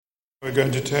We're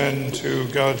going to turn to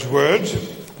God's Word.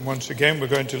 And once again, we're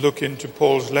going to look into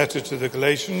Paul's letter to the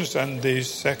Galatians and the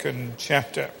second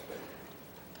chapter.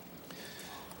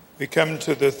 We come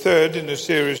to the third in a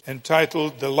series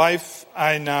entitled, The Life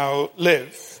I Now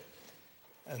Live.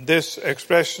 And this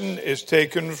expression is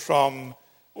taken from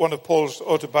one of Paul's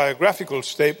autobiographical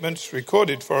statements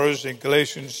recorded for us in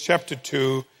Galatians chapter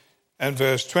 2 and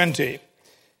verse 20,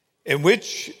 in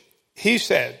which he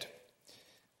said,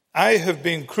 I have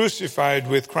been crucified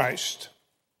with Christ,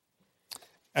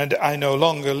 and I no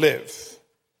longer live,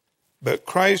 but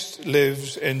Christ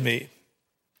lives in me.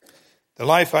 The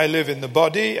life I live in the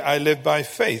body, I live by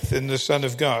faith in the Son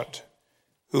of God,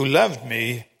 who loved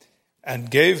me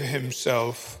and gave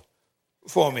himself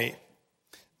for me.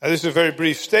 Now, this is a very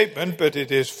brief statement, but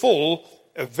it is full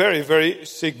of very, very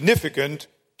significant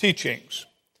teachings.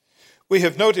 We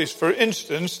have noticed, for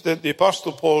instance, that the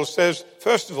Apostle Paul says,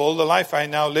 first of all, the life I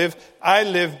now live, I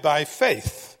live by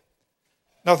faith.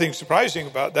 Nothing surprising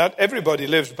about that. Everybody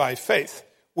lives by faith.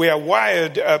 We are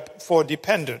wired up for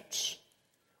dependence.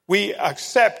 We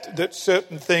accept that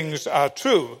certain things are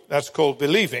true. That's called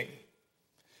believing.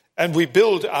 And we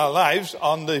build our lives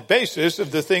on the basis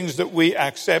of the things that we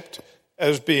accept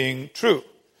as being true.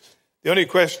 The only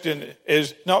question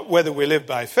is not whether we live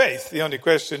by faith. The only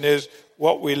question is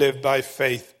what we live by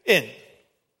faith in.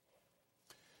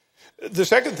 The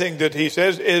second thing that he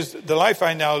says is, the life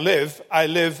I now live, I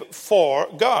live for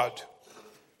God.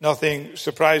 Nothing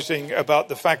surprising about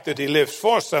the fact that he lives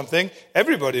for something.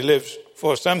 Everybody lives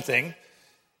for something.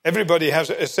 Everybody has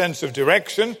a sense of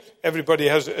direction. Everybody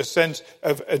has a sense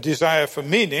of a desire for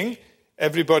meaning.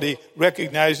 Everybody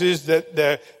recognizes that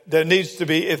there needs to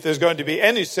be, if there's going to be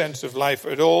any sense of life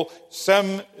at all,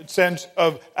 some sense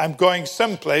of I'm going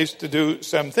someplace to do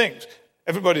some things.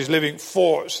 Everybody's living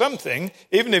for something,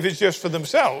 even if it's just for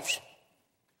themselves.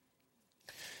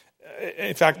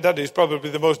 In fact, that is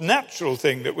probably the most natural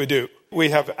thing that we do.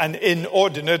 We have an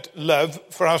inordinate love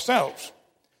for ourselves.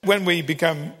 When we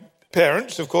become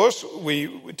parents, of course, we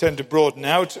tend to broaden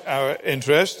out our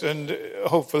interest, and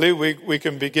hopefully we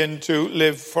can begin to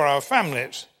live for our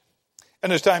families.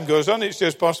 And as time goes on, it's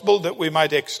just possible that we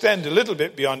might extend a little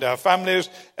bit beyond our families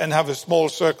and have a small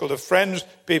circle of friends,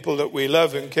 people that we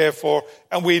love and care for,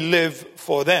 and we live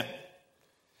for them.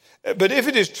 But if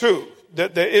it is true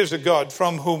that there is a God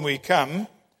from whom we come,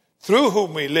 through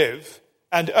whom we live,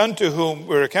 and unto whom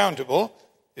we're accountable,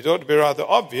 it ought to be rather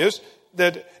obvious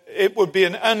that it would be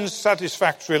an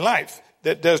unsatisfactory life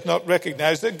that does not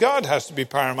recognize that God has to be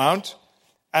paramount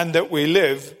and that we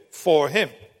live for him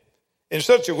in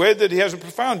such a way that he has a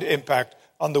profound impact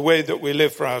on the way that we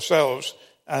live for ourselves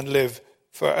and live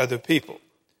for other people.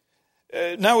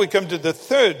 Now we come to the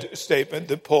third statement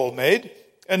that Paul made,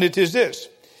 and it is this.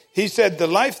 He said, the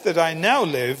life that I now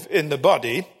live in the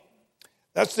body,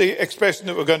 that's the expression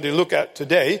that we're going to look at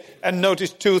today, and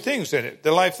notice two things in it.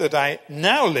 The life that I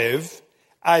now live,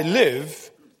 I live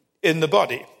in the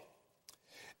body.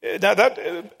 Now that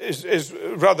is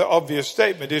a rather obvious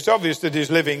statement. It's obvious that he's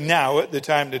living now at the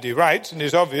time that he writes, and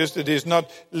it's obvious that he's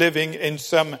not living in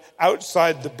some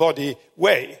outside the body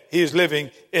way. He is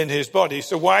living in his body.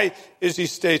 So why is he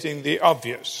stating the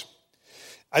obvious?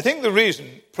 I think the reason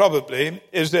probably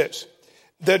is this,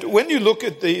 that when you look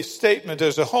at the statement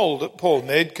as a whole that Paul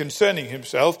made concerning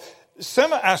himself,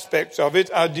 some aspects of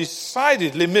it are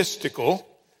decidedly mystical,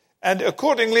 and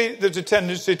accordingly, there's a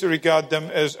tendency to regard them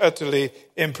as utterly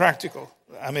impractical.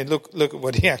 I mean, look at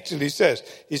what he actually says.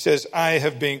 He says, I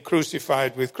have been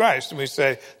crucified with Christ. And we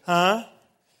say, huh?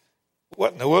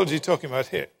 What in the world is he talking about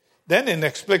here? Then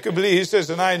inexplicably, he says,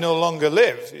 and I no longer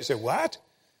live. You say, what?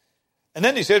 And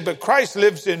then he said, but Christ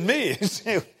lives in me. You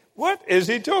say, what is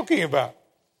he talking about?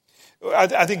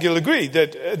 I think you'll agree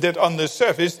that on the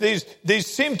surface, these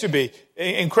seem to be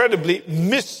incredibly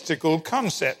mystical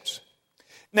concepts.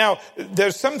 Now,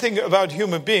 there's something about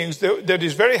human beings that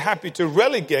is very happy to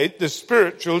relegate the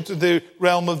spiritual to the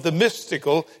realm of the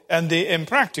mystical and the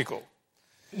impractical.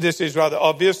 This is rather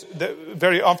obvious. That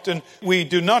very often we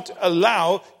do not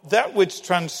allow that which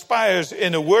transpires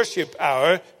in a worship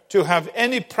hour to have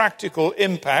any practical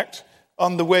impact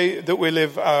on the way that we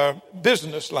live our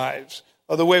business lives,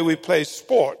 or the way we play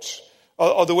sports,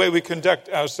 or the way we conduct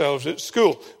ourselves at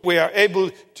school. We are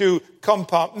able to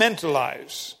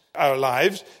compartmentalize our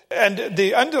lives. And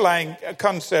the underlying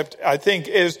concept, I think,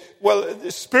 is, well, the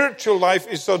spiritual life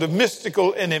is sort of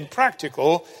mystical and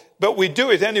impractical, but we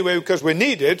do it anyway because we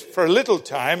need it for a little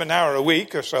time, an hour a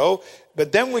week or so,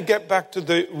 but then we get back to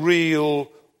the real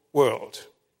world.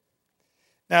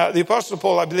 Now, the Apostle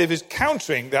Paul, I believe, is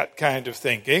countering that kind of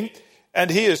thinking, and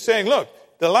he is saying, look,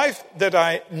 the life that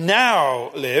I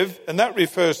now live, and that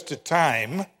refers to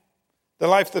time, the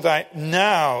life that I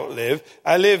now live,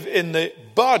 I live in the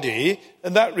body,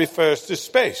 and that refers to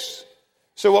space.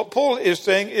 So what Paul is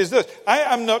saying is that I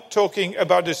am not talking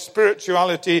about a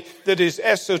spirituality that is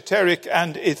esoteric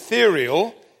and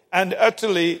ethereal and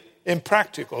utterly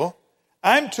impractical.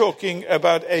 I'm talking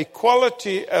about a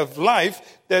quality of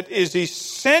life that is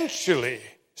essentially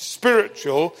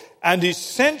spiritual and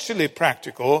essentially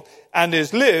practical and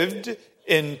is lived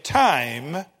in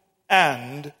time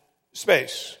and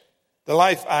space. The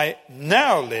life I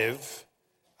now live,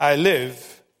 I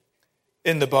live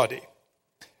in the body.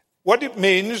 What it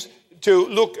means to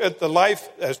look at the life,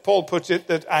 as Paul puts it,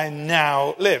 that I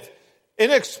now live.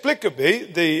 Inexplicably,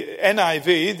 the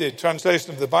NIV, the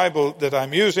translation of the Bible that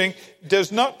I'm using,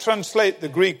 does not translate the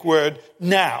Greek word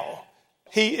now.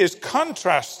 He is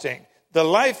contrasting the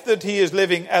life that he is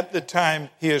living at the time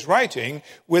he is writing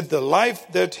with the life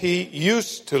that he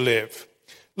used to live.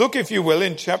 Look, if you will,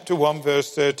 in chapter 1,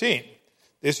 verse 13.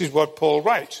 This is what Paul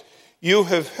writes. You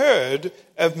have heard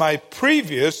of my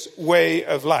previous way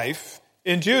of life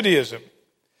in Judaism.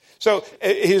 So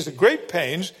he is at great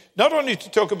pains, not only to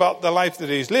talk about the life that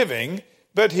he's living,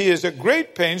 but he is at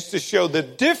great pains to show the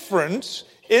difference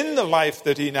in the life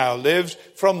that he now lives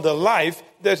from the life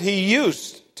that he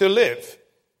used to live.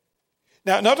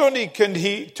 Now, not only can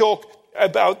he talk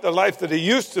about the life that he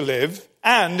used to live,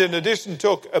 and in addition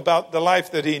talk about the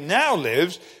life that he now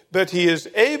lives, but he is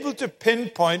able to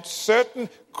pinpoint certain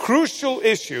crucial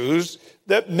issues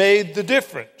that made the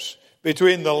difference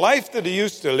between the life that he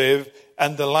used to live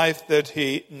and the life that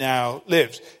he now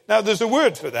lives. Now, there's a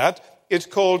word for that. It's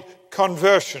called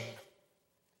conversion.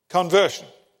 Conversion.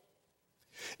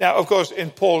 Now, of course,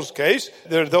 in Paul's case,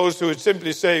 there are those who would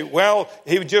simply say, well,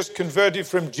 he just converted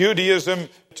from Judaism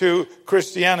to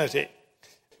Christianity.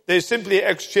 They simply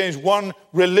exchange one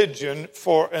religion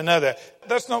for another.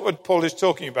 That's not what Paul is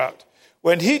talking about.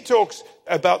 When he talks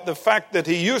about the fact that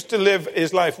he used to live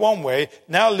his life one way,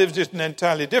 now lives it an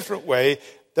entirely different way,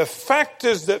 the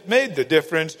factors that made the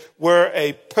difference were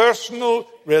a personal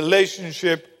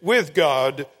relationship with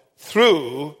God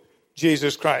through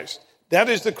Jesus Christ. That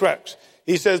is the crux.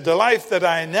 He says, the life that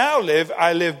I now live,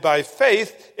 I live by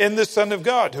faith in the Son of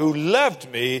God who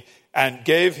loved me and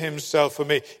gave himself for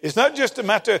me. It's not just a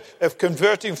matter of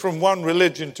converting from one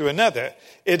religion to another.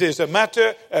 It is a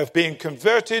matter of being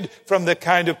converted from the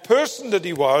kind of person that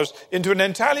he was into an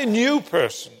entirely new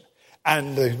person.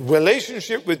 And the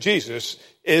relationship with Jesus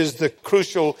is the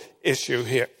crucial issue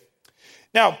here.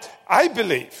 Now, I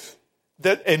believe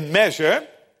that in measure,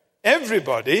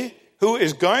 everybody who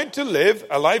is going to live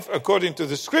a life according to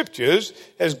the scriptures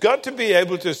has got to be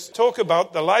able to talk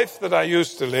about the life that I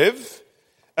used to live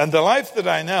and the life that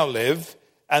I now live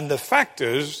and the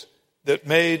factors that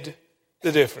made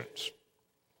the difference.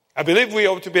 I believe we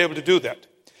ought to be able to do that.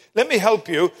 Let me help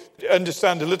you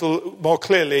understand a little more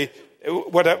clearly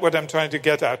what I'm trying to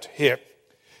get at here.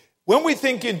 When we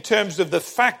think in terms of the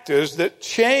factors that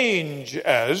change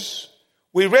us,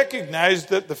 we recognize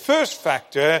that the first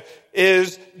factor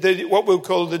is what we'll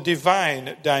call the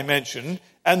divine dimension,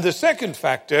 and the second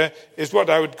factor is what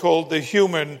I would call the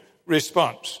human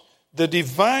response. The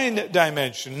divine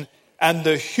dimension and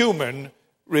the human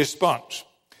response.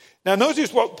 Now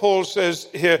notice what Paul says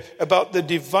here about the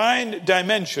divine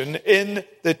dimension in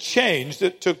the change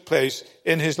that took place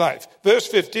in his life. Verse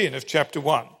 15 of chapter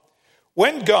 1.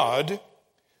 When God,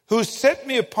 who set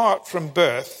me apart from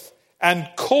birth and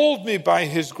called me by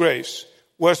his grace,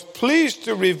 was pleased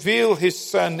to reveal his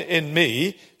Son in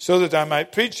me so that I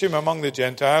might preach him among the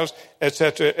Gentiles,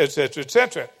 etc., etc.,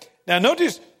 etc. Now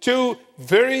notice two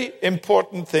very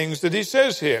important things that he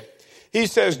says here. He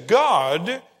says,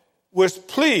 God was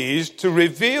pleased to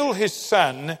reveal his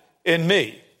Son in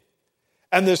me.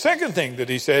 And the second thing that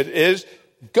he said is,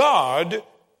 God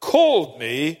called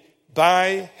me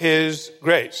by his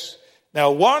grace.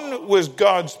 Now, one was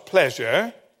God's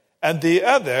pleasure, and the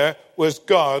other was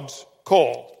God's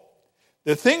call.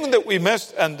 The thing that we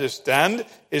must understand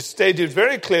is stated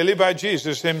very clearly by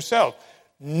Jesus himself.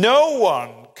 No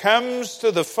one comes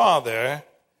to the Father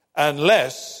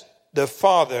unless the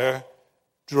Father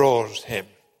draws him.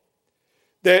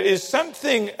 There is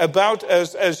something about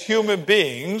us as human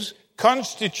beings,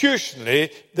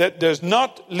 constitutionally, that does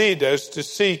not lead us to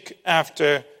seek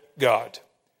after God.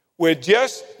 We're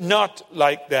just not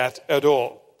like that at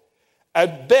all.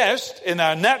 At best, in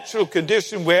our natural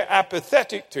condition, we're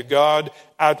apathetic to God.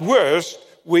 At worst,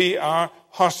 we are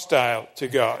hostile to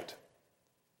God.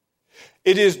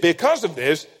 It is because of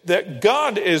this that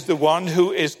God is the one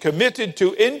who is committed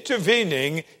to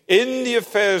intervening in the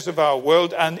affairs of our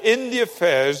world and in the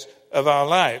affairs of our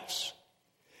lives.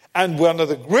 And one of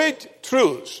the great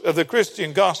truths of the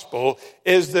Christian gospel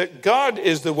is that God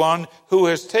is the one who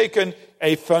has taken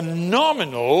a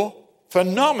phenomenal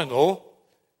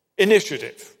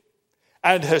initiative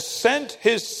and has sent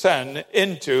his Son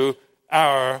into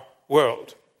our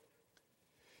world.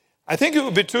 I think it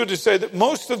would be true to say that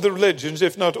most of the religions,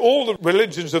 if not all the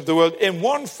religions of the world, in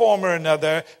one form or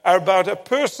another, are about a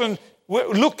person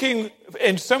looking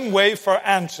in some way for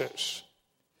answers.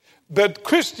 But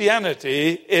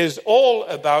Christianity is all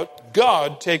about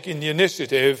God taking the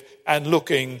initiative and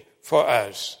looking for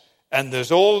us. And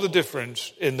there's all the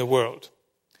difference in the world.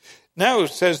 Now,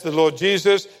 says the Lord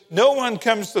Jesus, no one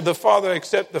comes to the Father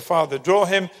except the Father draw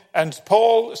him. And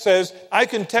Paul says, I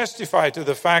can testify to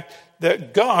the fact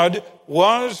that God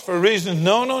was, for reasons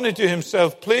known only to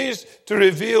himself, pleased to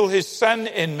reveal his Son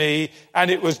in me.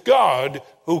 And it was God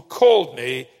who called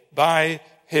me by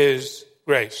his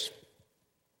grace.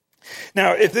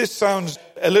 Now, if this sounds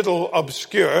a little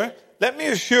obscure, let me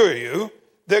assure you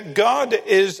that God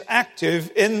is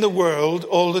active in the world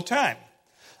all the time.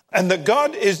 And that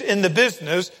God is in the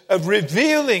business of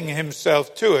revealing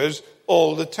himself to us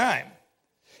all the time.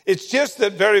 It's just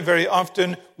that very, very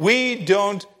often we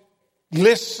don't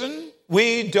listen,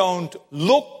 we don't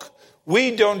look,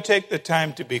 we don't take the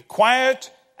time to be quiet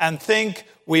and think,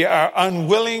 we are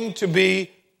unwilling to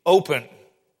be open.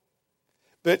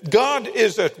 But God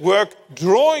is at work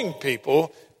drawing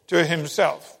people to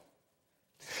himself.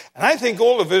 And I think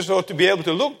all of us ought to be able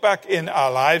to look back in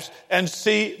our lives and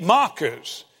see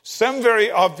markers. Some very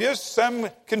obvious, some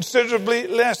considerably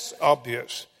less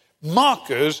obvious.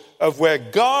 Markers of where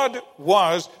God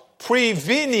was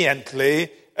preveniently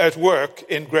at work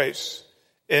in grace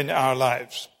in our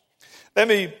lives. Let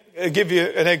me give you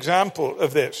an example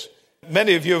of this.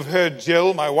 Many of you have heard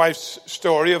Jill, my wife's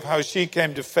story of how she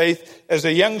came to faith as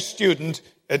a young student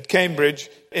at Cambridge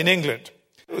in England.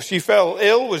 She fell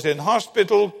ill, was in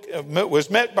hospital, was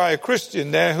met by a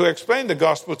Christian there who explained the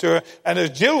gospel to her, and as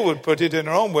Jill would put it in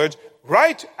her own words,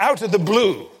 right out of the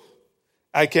blue,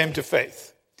 I came to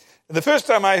faith. And the first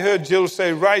time I heard Jill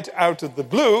say right out of the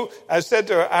blue, I said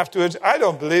to her afterwards, I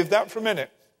don't believe that for a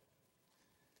minute.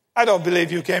 I don't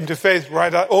believe you came to faith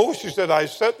right out. Oh, she said, I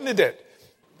certainly did.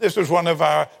 This was one of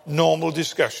our normal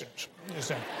discussions.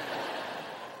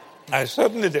 I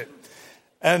certainly did.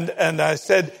 And I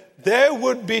said, there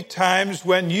would be times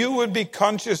when you would be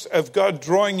conscious of God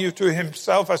drawing you to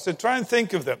himself. I said, try and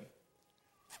think of them.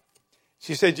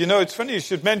 She said, you know, it's funny you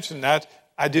should mention that.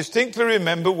 I distinctly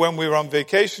remember when we were on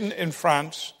vacation in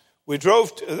France. We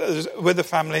drove with the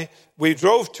family. We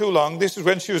drove too long. This is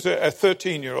when she was a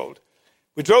 13-year-old.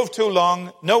 We drove too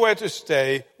long, nowhere to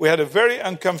stay. We had a very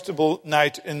uncomfortable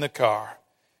night in the car.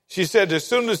 She said, as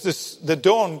soon as the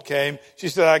dawn came, she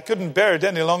said, I couldn't bear it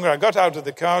any longer. I got out of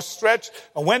the car, stretched,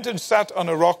 and went and sat on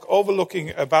a rock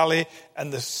overlooking a valley,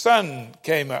 and the sun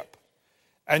came up.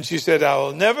 And she said, I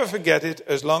will never forget it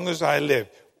as long as I live.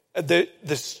 The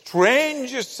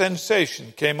strangest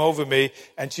sensation came over me,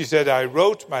 and she said, I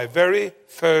wrote my very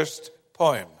first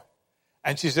poem.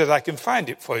 And she said, I can find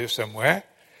it for you somewhere.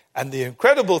 And the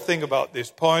incredible thing about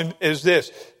this poem is this,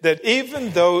 that even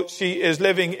though she is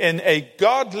living in a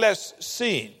godless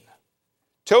scene,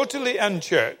 totally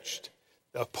unchurched,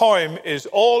 the poem is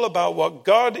all about what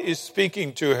God is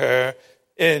speaking to her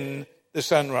in the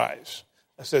sunrise.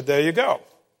 I said, there you go.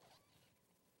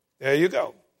 There you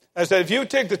go. I said, if you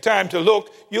take the time to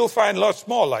look, you'll find lots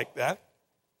more like that.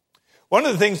 One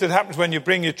of the things that happens when you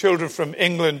bring your children from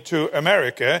England to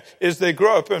America is they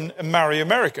grow up and marry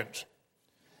Americans.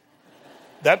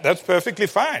 That's perfectly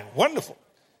fine. Wonderful.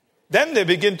 Then they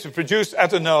begin to produce,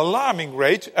 at an alarming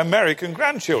rate, American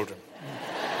grandchildren.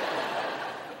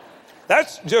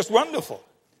 That's just wonderful.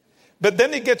 But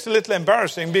then it gets a little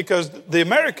embarrassing because the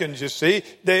Americans, you see,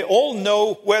 they all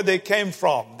know where they came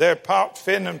from. They're part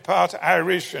Finn and part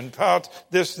Irish and part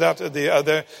this, that, or the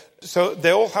other. So they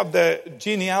all have their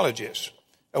genealogies.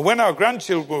 And when our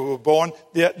grandchildren were born,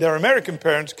 their American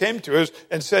parents came to us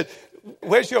and said,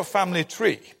 where's your family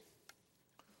tree?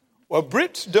 Well,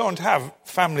 Brits don't have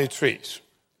family trees.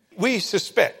 We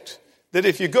suspect that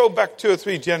if you go back 2 or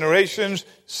 3 generations,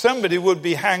 somebody would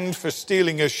be hanged for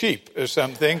stealing a sheep or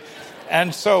something.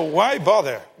 And so why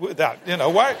bother with that? You know,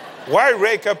 why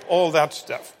rake up all that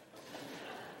stuff?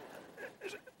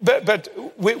 But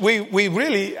we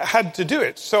really had to do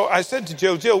it. So I said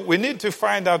to Jill, we need to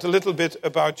find out a little bit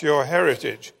about your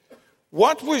heritage.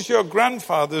 What was your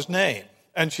grandfather's name?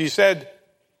 And she said,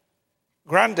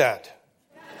 Granddad.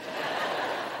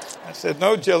 I said,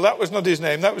 no, Jill, that was not his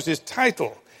name. That was his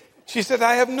title. She said,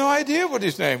 I have no idea what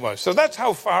his name was. So that's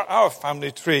how far our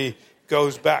family tree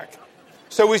goes back.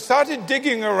 So we started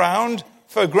digging around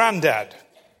for Grandad.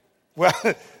 Well,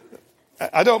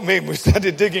 I don't mean we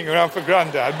started digging around for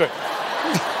Grandad, but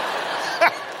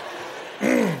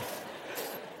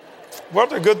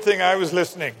what a good thing I was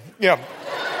listening. Yeah.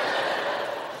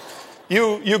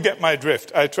 You get my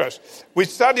drift, I trust. We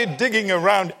started digging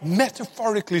around,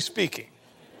 metaphorically speaking.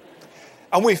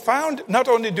 And we found, not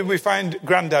only did we find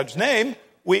Grandad's name,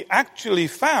 we actually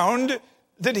found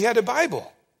that he had a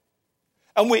Bible.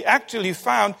 And we actually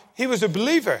found he was a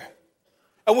believer.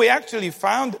 And we actually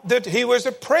found that he was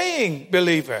a praying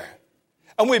believer.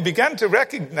 And we began to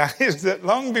recognize that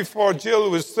long before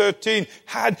Jill was 13,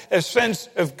 had a sense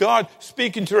of God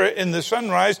speaking to her in the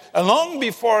sunrise. And long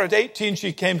before at 18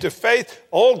 she came to faith,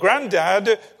 old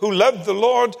Grandad, who loved the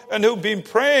Lord and who'd been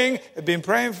praying, had been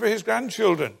praying for his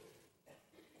grandchildren.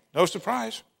 No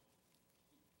surprise.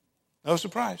 No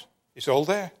surprise. It's all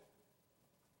there.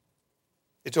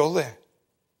 It's all there.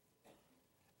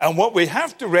 And what we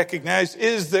have to recognize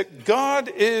is that God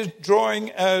is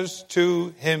drawing us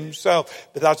to himself.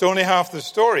 But that's only half the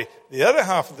story. The other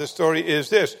half of the story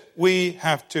is this. We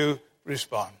have to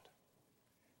respond.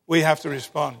 We have to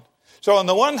respond. So on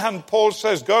the one hand, Paul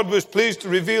says, God was pleased to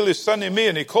reveal his Son in me,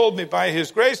 and he called me by his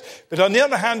grace. But on the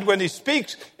other hand, when he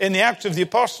speaks in the Acts of the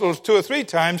Apostles 2 or 3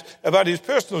 times about his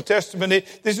personal testimony,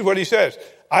 this is what he says.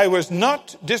 I was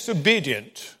not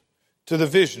disobedient to the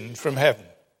vision from heaven.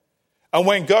 And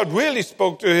when God really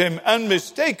spoke to him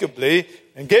unmistakably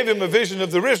and gave him a vision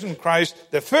of the risen Christ,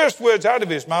 the first words out of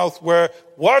his mouth were,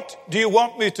 what do you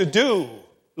want me to do,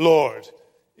 Lord?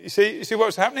 You see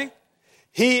what's happening?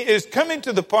 He is coming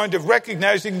to the point of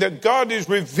recognizing that God is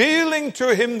revealing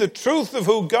to him the truth of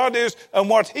who God is and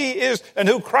what he is and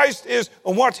who Christ is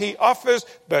and what he offers,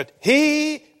 but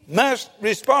he must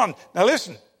respond. Now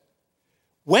listen.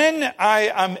 When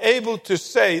I am able to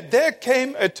say, there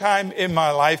came a time in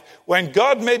my life when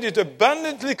God made it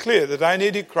abundantly clear that I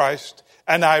needed Christ,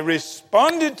 and I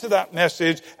responded to that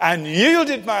message and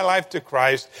yielded my life to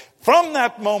Christ, from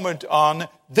that moment on,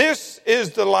 this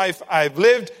is the life I've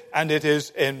lived, and it is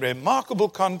in remarkable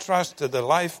contrast to the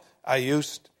life I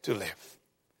used to live.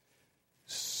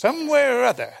 Somewhere or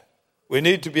other, we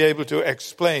need to be able to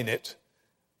explain it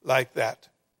like that.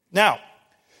 Now,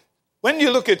 when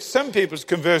you look at some people's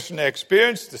conversion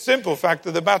experience, the simple fact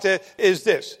of the matter is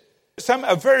this. Some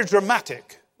are very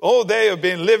dramatic. Oh, they have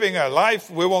been living a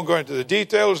life. We won't go into the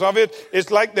details of it.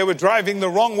 It's like they were driving the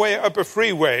wrong way up a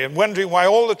freeway and wondering why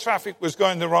all the traffic was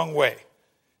going the wrong way.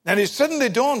 And it suddenly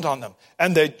dawned on them.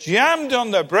 And they jammed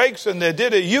on their brakes and they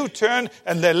did a U-turn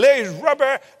and they laid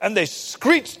rubber and they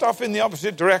screeched off in the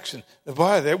opposite direction.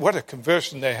 Boy, what a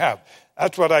conversion they have.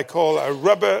 That's what I call a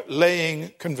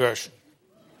rubber-laying conversion.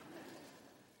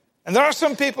 And there are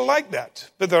some people like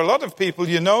that. But there are a lot of people,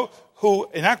 who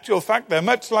in actual fact, they're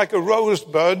much like a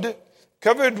rosebud,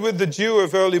 covered with the dew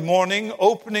of early morning,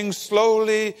 opening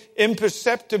slowly,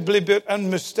 imperceptibly, but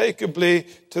unmistakably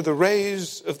to the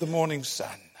rays of the morning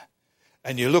sun.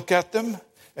 And you look at them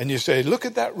and you say, look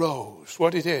at that rose,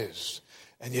 what it is.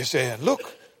 And you say, and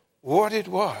look what it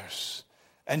was.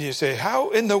 And you say,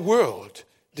 how in the world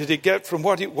did it get from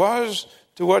what it was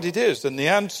to what it is? And the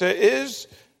answer is,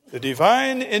 the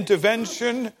divine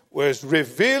intervention was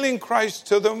revealing Christ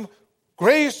to them.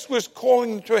 Grace was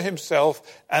calling to himself,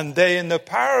 and they, in the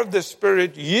power of the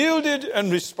Spirit, yielded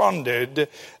and responded.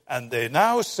 And they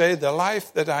now say, the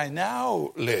life that I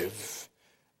now live,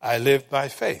 I live by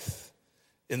faith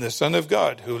in the Son of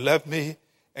God who loved me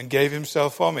and gave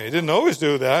himself for me. He didn't always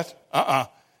do that.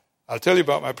 I'll tell you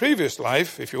about my previous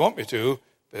life if you want me to,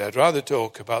 but I'd rather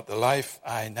talk about the life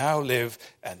I now live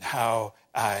and how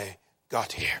I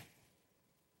got here.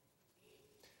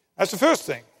 That's the first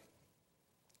thing.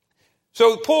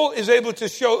 So Paul is able to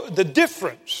show the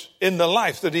difference in the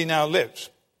life that he now lives.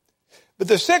 But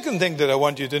the second thing that I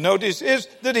want you to notice is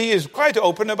that he is quite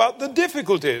open about the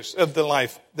difficulties of the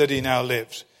life that he now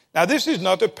lives. Now this is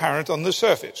not apparent on the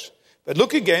surface. But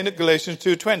look again at Galatians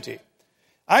 2:20.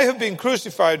 I have been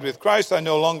crucified with Christ. I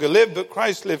no longer live, but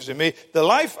Christ lives in me. The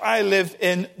life I live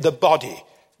in the body.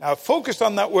 Now focus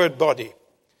on that word body.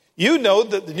 You know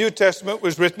that the New Testament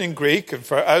was written in Greek and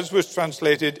for us was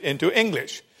translated into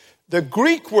English. The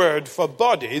Greek word for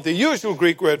body, the usual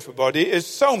Greek word for body is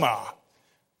soma,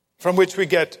 from which we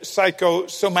get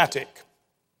psychosomatic.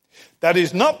 That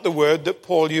is not the word that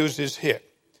Paul uses here.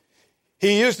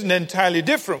 He used an entirely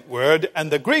different word, and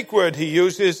the Greek word he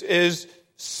uses is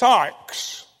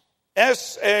sarx,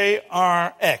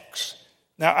 S-A-R-X.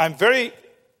 Now, I'm very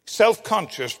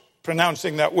self-conscious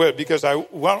pronouncing that word because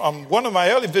on one of my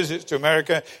early visits to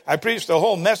America, I preached a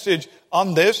whole message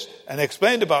on this and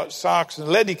explained about sarx, and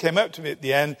a lady came up to me at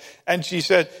the end and she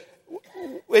said,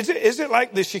 is it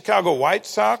like the Chicago White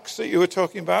Sox that you were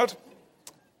talking about?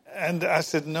 And I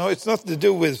said, no, it's nothing to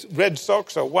do with red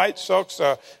socks or white socks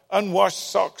or unwashed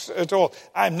socks at all.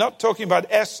 I'm not talking about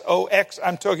S-O-X.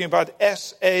 I'm talking about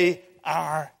S-A-R-X.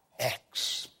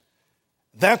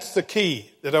 That's the key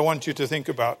that I want you to think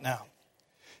about now.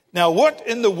 Now, what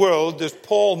in the world does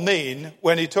Paul mean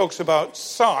when he talks about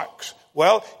sarx?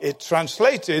 Well, it's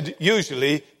translated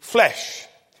usually flesh.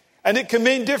 And it can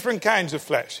mean different kinds of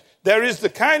flesh. There is the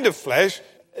kind of flesh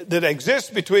that exists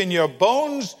between your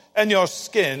bones and your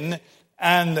skin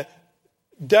and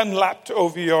dunlapped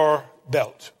over your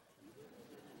belt.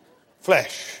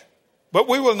 Flesh. But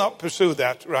we will not pursue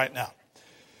that right now.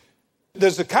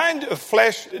 There's a kind of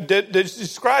flesh that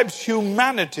describes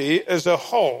humanity as a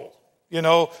whole. You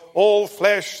know, all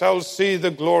flesh shall see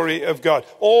the glory of God.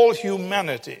 All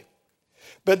humanity.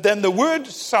 But then the word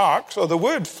sarx, or the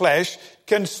word flesh,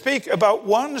 can speak about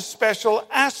one special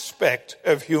aspect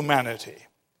of humanity.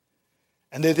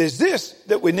 And it is this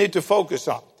that we need to focus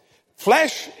on.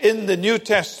 Flesh in the New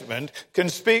Testament can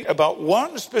speak about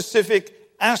one specific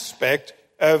aspect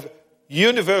of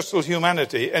universal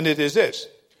humanity, and it is this: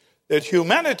 that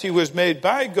humanity was made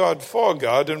by God for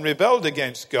God and rebelled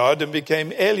against God and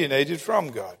became alienated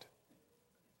from God.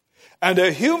 And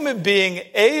a human being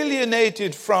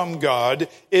alienated from God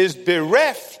is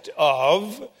bereft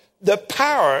of the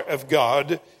power of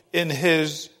God in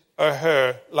his or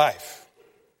her life.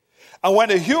 And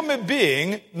when a human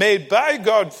being made by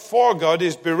God for God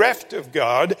is bereft of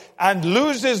God and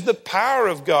loses the power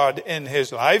of God in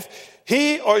his life,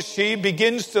 he or she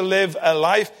begins to live a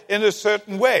life in a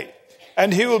certain way.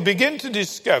 And he will begin to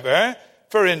discover,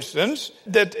 for instance,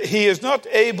 that he is not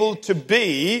able to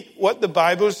be what the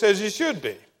Bible says he should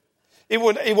be. He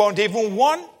won't even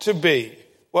want to be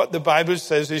what the Bible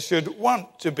says he should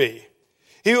want to be.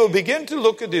 He will begin to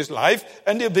look at his life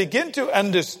and he'll begin to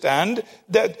understand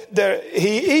that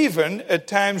he even at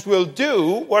times will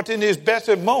do what in his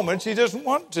better moments he doesn't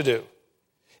want to do.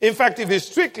 In fact, if he's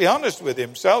strictly honest with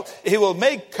himself, he will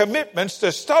make commitments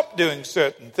to stop doing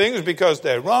certain things because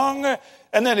they're wrong,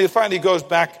 and then he finally goes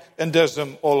back and does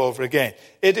them all over again.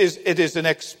 It is an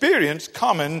experience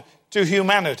common to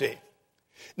humanity.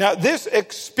 Now, this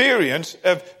experience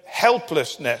of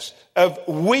helplessness, of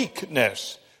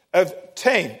weakness, of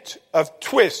taint, of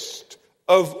twist,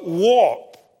 of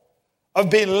warp, of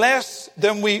being less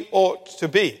than we ought to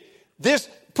be.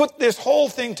 Put this whole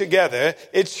thing together,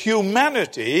 it's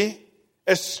humanity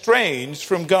estranged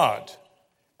from God.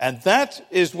 And that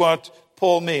is what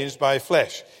Paul means by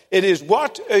flesh. It is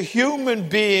what a human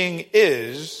being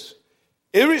is,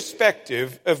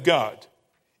 irrespective of God.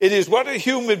 It is what a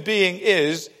human being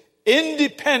is,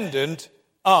 independent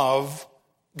of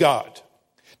God.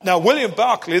 Now, William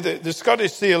Barclay, the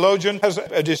Scottish theologian, has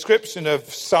a description of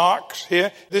sarx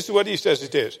here. This is what he says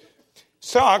it is.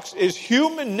 Sarx is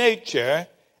human nature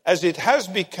as it has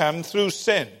become through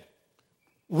sin,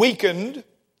 weakened,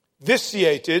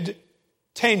 vitiated,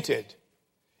 tainted.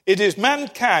 It is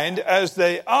mankind as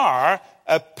they are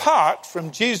apart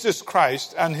from Jesus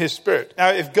Christ and his Spirit. Now,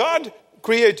 if God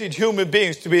created human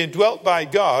beings to be indwelt by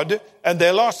God and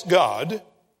they lost God,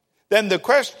 then the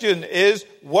question is,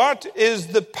 what is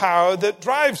the power that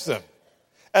drives them?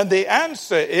 And the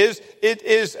answer is, it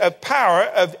is a power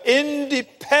of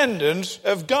independence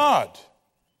of God,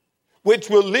 which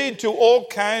will lead to all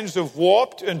kinds of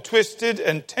warped and twisted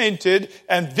and tainted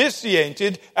and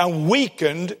vitiated and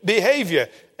weakened behavior.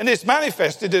 And it's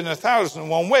manifested in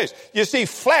 1,001 ways. You see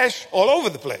flesh all over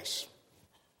the place.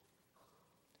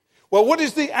 Well, what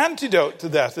is the antidote to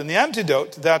that? And the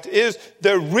antidote to that is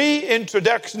the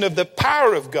reintroduction of the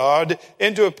power of God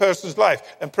into a person's life.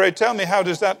 And pray tell me, how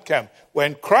does that come?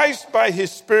 When Christ by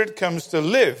his Spirit comes to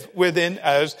live within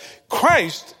us,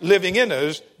 Christ living in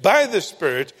us by the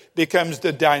Spirit becomes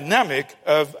the dynamic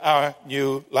of our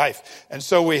new life. And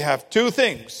so we have two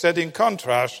things set in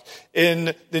contrast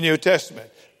in the New Testament.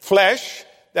 Flesh,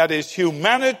 that is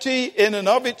humanity in and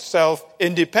of itself,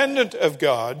 independent of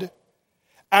God,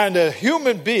 and a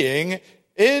human being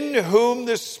in whom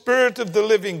the Spirit of the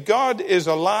living God is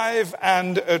alive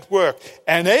and at work,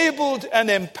 enabled and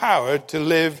empowered to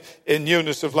live in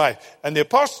newness of life. And the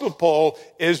Apostle Paul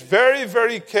is very,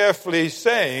 very carefully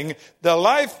saying, the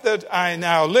life that I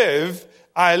now live,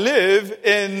 I live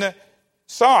in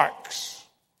sarx.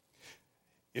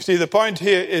 You see, the point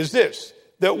here is this,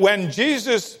 that when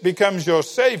Jesus becomes your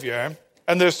Savior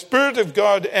and the Spirit of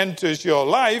God enters your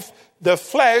life, the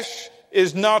flesh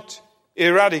is not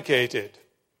eradicated.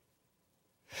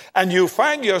 And you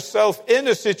find yourself in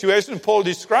a situation, Paul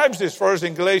describes this for us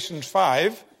in Galatians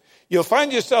 5, you'll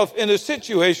find yourself in a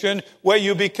situation where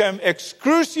you become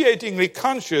excruciatingly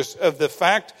conscious of the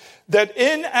fact that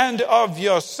in and of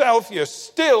yourself, you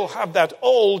still have that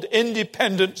old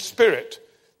independent spirit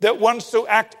that wants to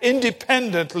act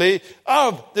independently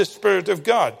of the Spirit of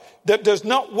God, that does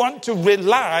not want to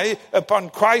rely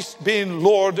upon Christ being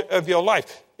Lord of your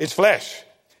life. It's flesh.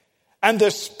 And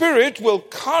the Spirit will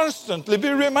constantly be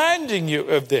reminding you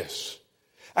of this.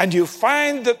 And you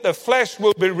find that the flesh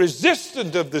will be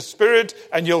resistant of the Spirit,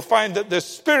 and you'll find that the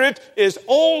Spirit is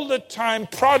all the time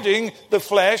prodding the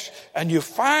flesh, and you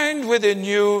find within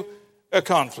you a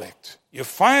conflict. You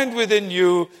find within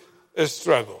you a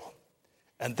struggle.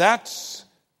 And that's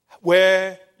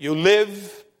where you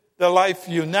live the life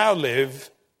you now live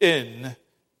in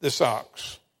the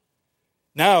sarx.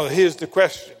 Now, here's the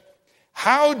question.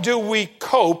 How do we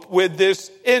cope with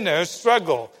this inner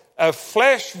struggle of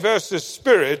flesh versus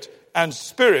spirit and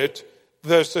spirit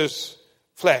versus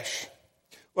flesh?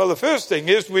 Well, the first thing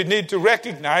is we need to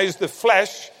recognize the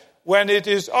flesh when it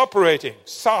is operating,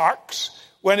 sarx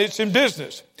when it's in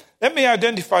business. Let me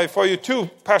identify for you two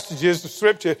passages of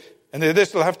Scripture, and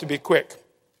this will have to be quick.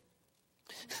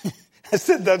 I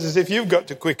said that as if you've got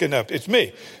to quicken up. It's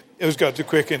me who's got to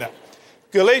quicken up.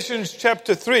 Galatians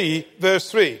chapter 3, verse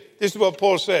 3. This is what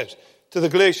Paul says to the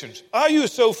Galatians. Are you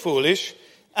so foolish?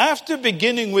 After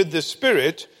beginning with the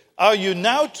Spirit, are you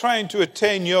now trying to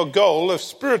attain your goal of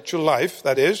spiritual life,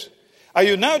 that is? Are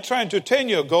you now trying to attain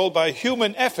your goal by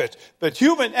human effort? But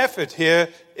human effort here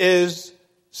is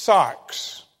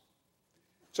sarx.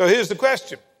 So here's the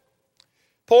question.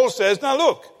 Paul says, now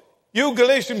look, you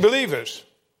Galatian believers,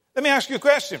 let me ask you a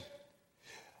question.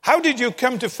 How did you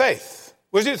come to faith?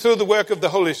 Was it through the work of the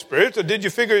Holy Spirit, or did you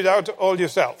figure it out all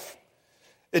yourself?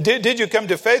 Did you come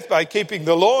to faith by keeping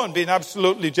the law and being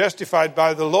absolutely justified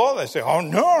by the law? They say, oh,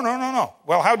 no.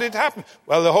 Well, how did it happen?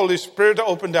 Well, the Holy Spirit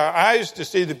opened our eyes to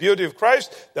see the beauty of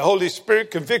Christ. The Holy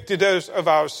Spirit convicted us of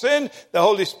our sin. The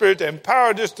Holy Spirit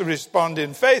empowered us to respond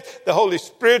in faith. The Holy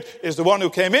Spirit is the one who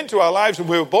came into our lives, and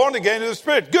we were born again in the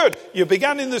Spirit. Good. You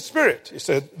began in the Spirit.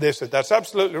 They said, that's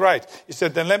absolutely right. He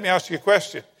said, then let me ask you a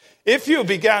question. If you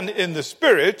began in the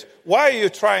Spirit, why are you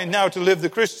trying now to live the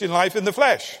Christian life in the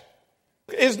flesh?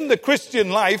 Isn't the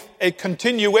Christian life a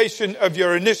continuation of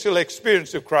your initial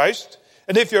experience of Christ?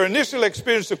 And if your initial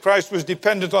experience of Christ was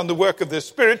dependent on the work of the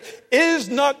Spirit, is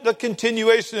not the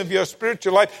continuation of your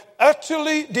spiritual life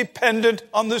utterly dependent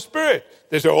on the Spirit?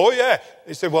 They say, oh yeah.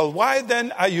 They say, well, why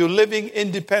then are you living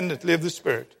independently of the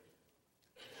Spirit?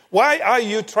 Why are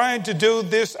you trying to do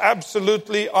this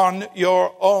absolutely on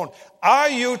your own? Are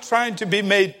you trying to be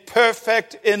made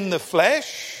perfect in the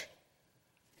flesh?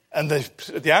 And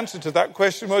the answer to that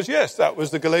question was yes, that was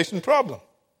the Galatian problem.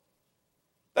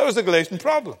 That was the Galatian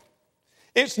problem.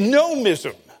 It's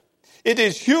nomism. It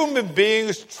is human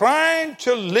beings trying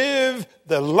to live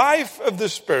the life of the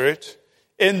Spirit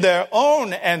in their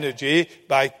own energy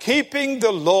by keeping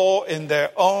the law in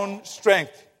their own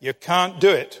strength. You can't do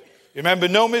it. Remember,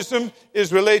 nomism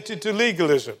is related to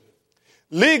legalism.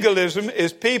 Legalism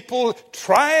is people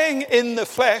trying in the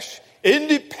flesh,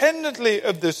 independently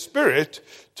of the Spirit,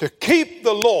 to keep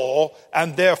the law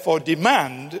and therefore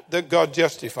demand that God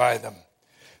justify them.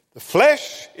 The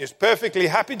flesh is perfectly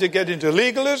happy to get into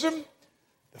legalism.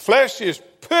 The flesh is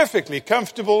perfectly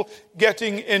comfortable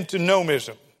getting into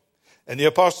nomism. And the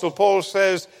Apostle Paul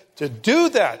says to do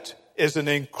that is an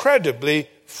incredibly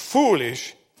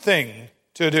foolish thing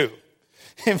to do.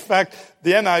 In fact,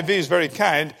 the NIV is very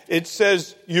kind. It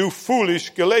says, you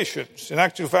foolish Galatians. In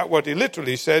actual fact, what he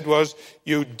literally said was,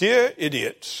 you dear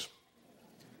idiots.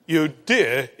 You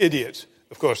dear idiots.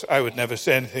 Of course, I would never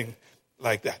say anything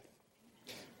like that.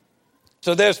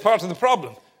 So there's part of the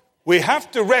problem. We have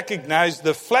to recognize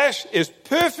the flesh is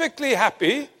perfectly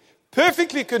happy,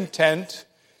 perfectly content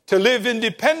to live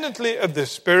independently of the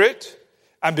Spirit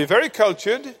and be very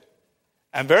cultured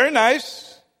and very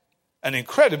nice and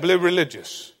incredibly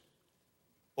religious.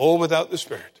 All without the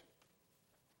Spirit.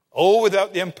 All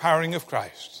without the empowering of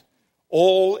Christ.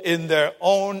 All in their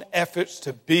own efforts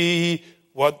to be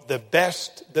what the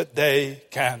best that they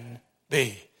can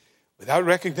be. Without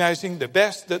recognizing the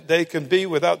best that they can be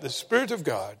without the Spirit of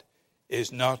God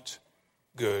is not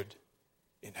good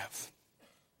enough.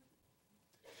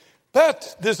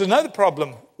 But there's another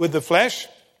problem with the flesh.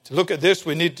 To look at this,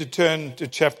 we need to turn to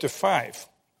chapter 5,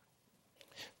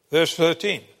 verse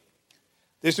 13.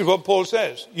 This is what Paul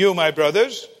says. You, my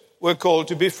brothers, were called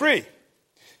to be free.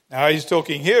 Now, he's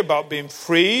talking here about being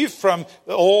free from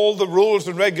all the rules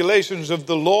and regulations of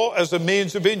the law as a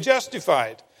means of being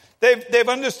justified. They've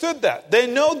understood that. They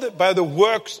know that by the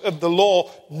works of the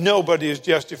law, nobody is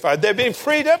justified. They've been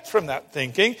freed up from that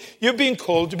thinking. You've been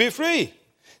called to be free.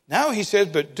 Now he says,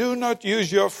 but do not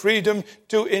use your freedom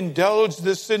to indulge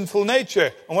the sinful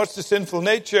nature. And what's the sinful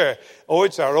nature? Oh,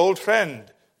 it's our old friend,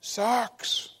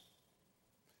 sarx.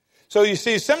 So you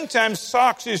see, sometimes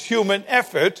sarx is human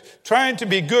effort, trying to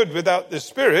be good without the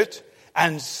Spirit.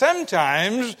 And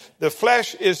sometimes the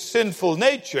flesh is sinful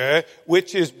nature,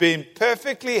 which is being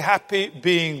perfectly happy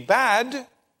being bad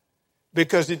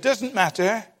because it doesn't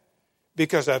matter,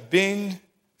 because I've been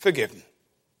forgiven.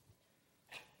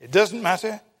 It doesn't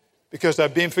matter because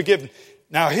I've been forgiven.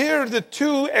 Now here are the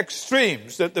two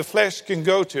extremes that the flesh can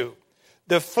go to.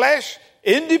 The flesh,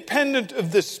 independent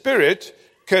of the Spirit,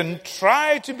 can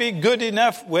try to be good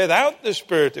enough without the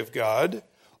Spirit of God.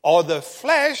 Or the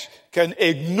flesh can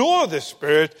ignore the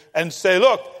Spirit and say,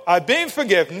 look, I've been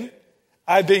forgiven.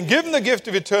 I've been given the gift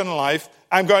of eternal life.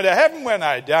 I'm going to heaven when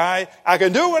I die. I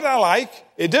can do what I like.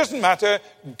 It doesn't matter.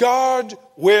 God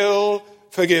will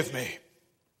forgive me.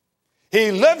 He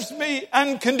loves me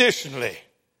unconditionally.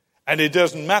 And it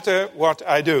doesn't matter what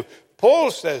I do.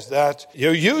 Paul says that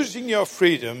you're using your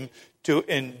freedom to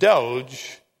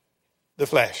indulge the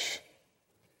flesh.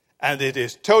 And it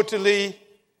is totally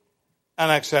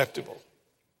unacceptable.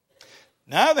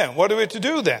 Now then, what are we to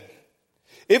do then?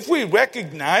 If we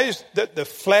recognize that the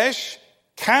flesh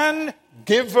can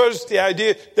give us the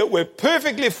idea that we're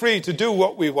perfectly free to do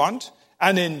what we want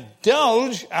and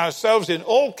indulge ourselves in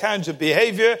all kinds of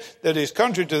behavior that is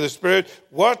contrary to the Spirit,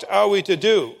 what are we to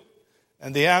do?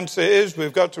 And the answer is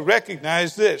we've got to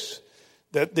recognize this,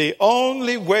 that the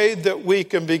only way that we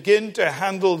can begin to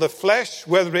handle the flesh,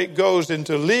 whether it goes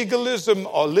into legalism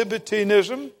or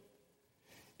libertinism,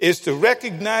 is to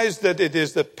recognize that it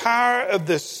is the power of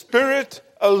the Spirit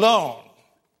alone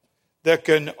that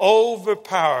can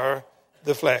overpower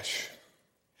the flesh.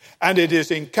 And it is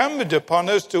incumbent upon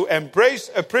us to embrace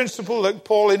a principle that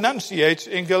Paul enunciates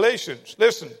in Galatians.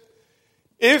 Listen,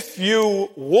 if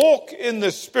you walk in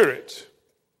the Spirit,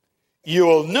 you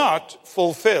will not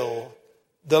fulfill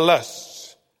the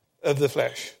lusts of the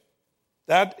flesh.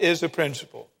 That is a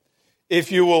principle.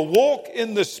 If you will walk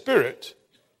in the Spirit,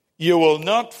 you will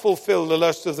not fulfill the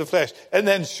lust of the flesh. And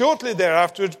then shortly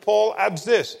thereafter, Paul adds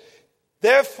this.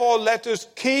 Therefore, let us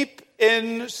keep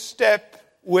in step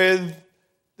with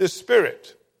the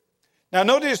Spirit. Now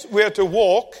notice we are to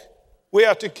walk, we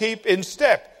are to keep in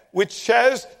step, which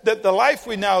says that the life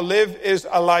we now live is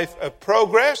a life of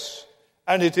progress,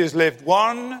 and it is lived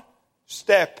one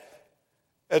step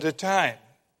at a time.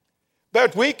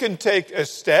 But we can take a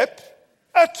step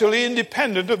utterly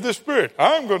independent of the Spirit.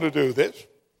 I'm going to do this.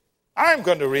 I'm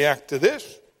going to react to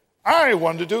this. I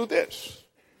want to do this.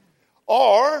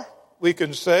 Or we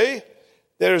can say,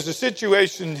 there is a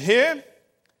situation here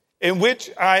in which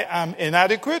I am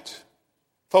inadequate,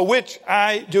 for which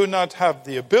I do not have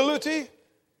the ability.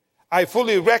 I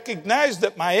fully recognize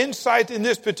that my insight in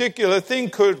this particular thing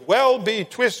could well be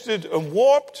twisted and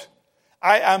warped.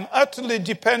 I am utterly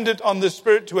dependent on the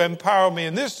Spirit to empower me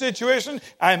in this situation.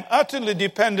 I am utterly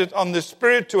dependent on the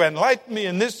Spirit to enlighten me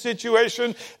in this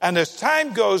situation. And as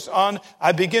time goes on,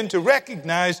 I begin to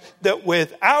recognize that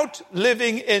without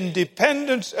living in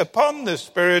dependence upon the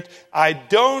Spirit, I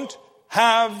don't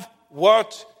have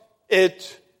what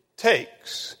it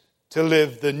takes to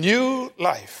live the new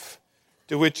life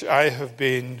to which I have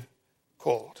been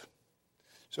called.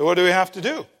 So what do we have to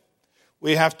do?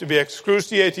 We have to be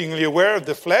excruciatingly aware of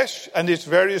the flesh and its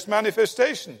various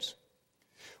manifestations.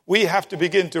 We have to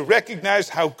begin to recognize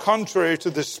how contrary to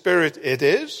the Spirit it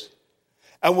is.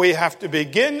 And we have to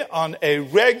begin on a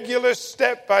regular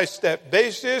step-by-step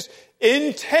basis,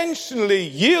 intentionally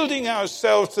yielding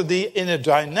ourselves to the inner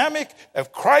dynamic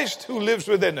of Christ who lives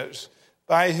within us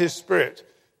by his Spirit.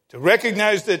 To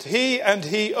recognize that he and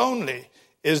he only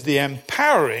is the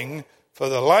empowering for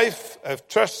the life of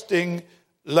trusting,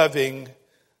 loving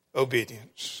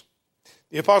obedience.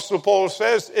 The Apostle Paul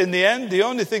says, in the end, the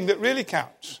only thing that really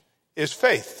counts is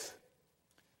faith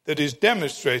that is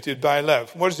demonstrated by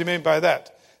love. What does he mean by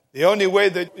that? The only way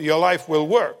that your life will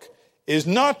work is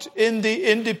not in the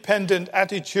independent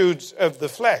attitudes of the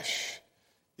flesh.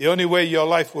 The only way your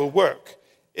life will work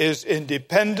is in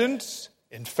dependence,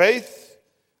 in faith,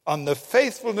 on the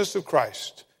faithfulness of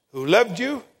Christ, who loved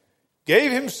you,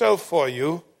 gave himself for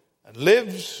you, and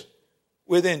lives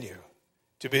within you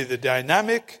to be the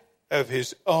dynamic of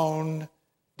his own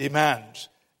demands.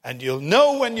 And you'll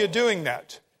know when you're doing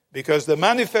that, because the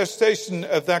manifestation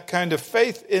of that kind of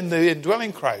faith in the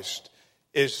indwelling Christ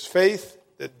is faith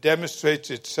that demonstrates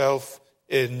itself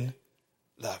in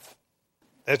love.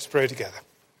 Let's pray together.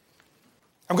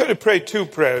 I'm going to pray two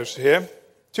prayers here,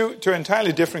 two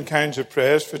entirely different kinds of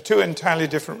prayers for two entirely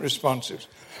different responses.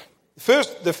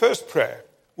 The first prayer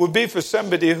would be for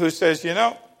somebody who says,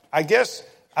 I guess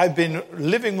I've been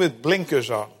living with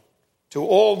blinkers on to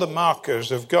all the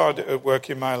markers of God at work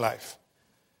in my life.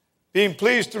 Being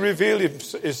pleased to reveal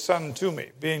his Son to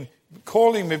me,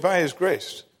 calling me by his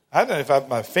grace. I don't know if I have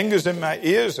my fingers in my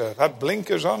ears or if I have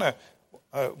blinkers on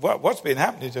or what's been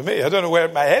happening to me. I don't know where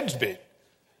my head's been.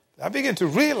 I begin to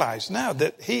realize now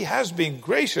that he has been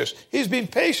gracious. He's been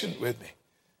patient with me.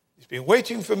 He's been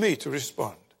waiting for me to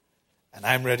respond. And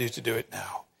I'm ready to do it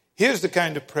now. Here's the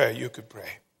kind of prayer you could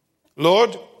pray.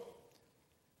 Lord,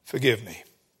 forgive me.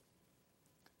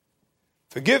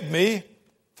 Forgive me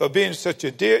for being such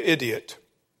a dear idiot.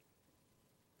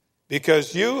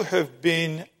 Because you have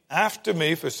been after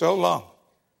me for so long.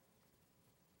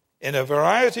 In a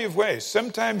variety of ways.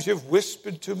 Sometimes you've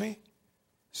whispered to me.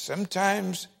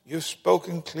 Sometimes you've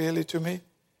spoken clearly to me.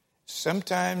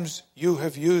 Sometimes you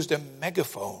have used a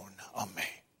megaphone on me.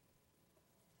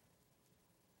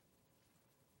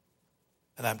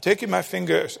 And I'm taking my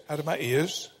fingers out of my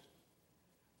ears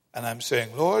and I'm saying,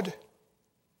 Lord,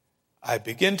 I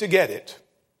begin to get it,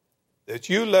 that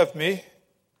you love me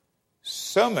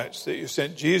so much that you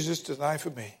sent Jesus to die for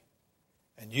me.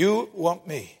 And you want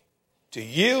me to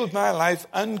yield my life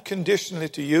unconditionally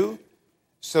to you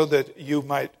so that you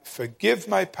might forgive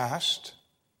my past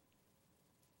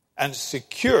and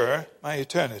secure my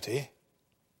eternity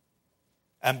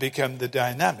and become the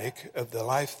dynamic of the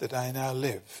life that I now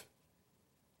live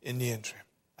in the interim.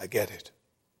 I get it.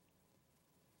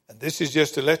 And this is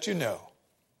just to let you know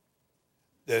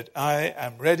that I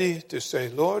am ready to say,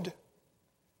 Lord,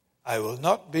 I will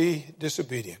not be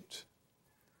disobedient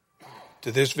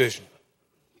to this vision.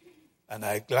 And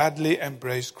I gladly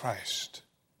embrace Christ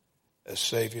as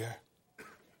Savior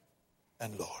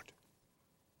and Lord.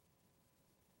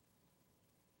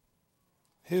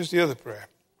 Here's the other prayer.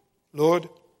 Lord,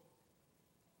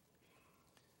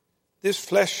 this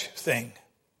flesh thing,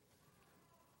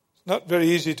 it's not very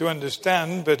easy to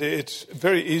understand, but it's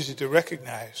very easy to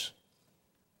recognize.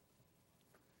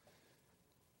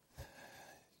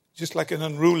 Just like an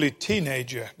unruly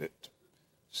teenager that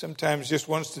sometimes just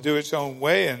wants to do its own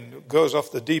way and goes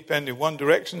off the deep end in one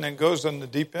direction and goes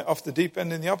off the deep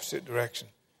end in the opposite direction.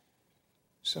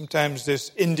 Sometimes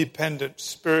this independent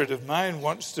spirit of mine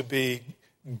wants to be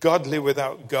godly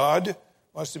without God,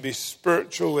 wants to be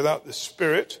spiritual without the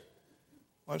Spirit,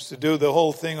 wants to do the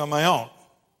whole thing on my own.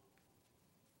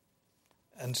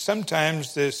 And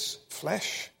sometimes this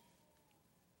flesh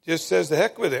just says, the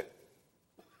heck with it.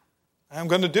 I'm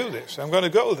going to do this. I'm going to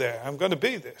go there. I'm going to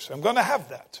be this. I'm going to have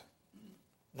that.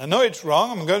 I know it's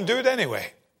wrong. I'm going to do it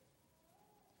anyway.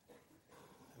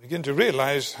 I begin to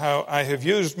realize how I have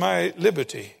used my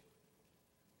liberty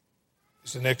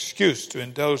as an excuse to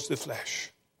indulge the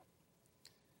flesh.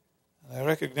 And I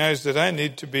recognize that I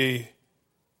need to be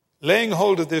laying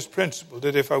hold of this principle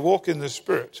that if I walk in the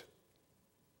Spirit,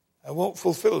 I won't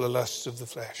fulfill the lusts of the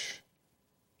flesh.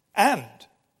 And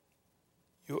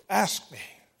you ask me,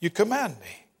 you command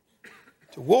me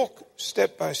to walk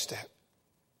step by step,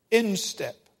 in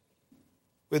step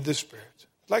with the Spirit.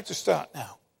 I'd like to start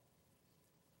now.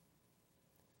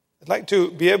 I'd like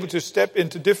to be able to step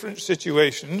into different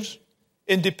situations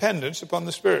in dependence upon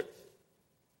the Spirit.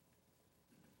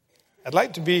 I'd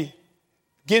like to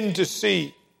begin to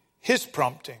see His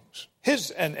promptings,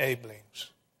 His enablings,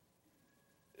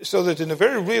 so that in a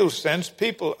very real sense,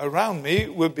 people around me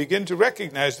will begin to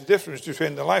recognize the difference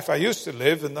between the life I used to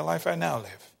live and the life I now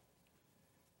live.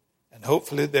 And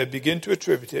hopefully they'll begin to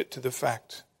attribute it to the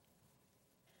fact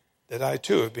that I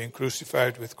too have been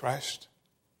crucified with Christ.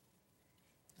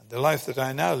 And the life that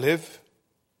I now live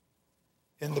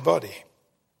in the body,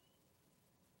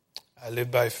 I live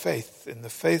by faith in the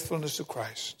faithfulness of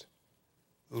Christ,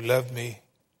 who loved me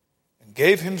and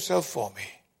gave himself for me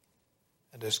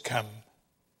and has come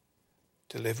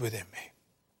to live within me.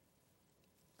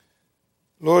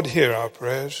 Lord, hear our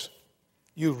prayers.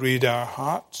 You read our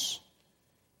hearts.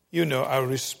 You know our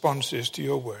responses to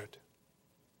your word.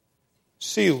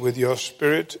 Seal with your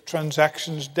Spirit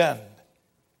transactions done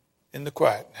in the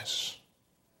quietness.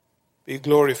 Be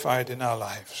glorified in our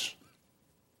lives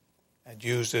and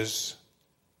use us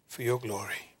for your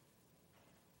glory.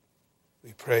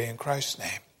 We pray in Christ's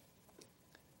name.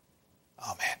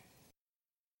 Amen.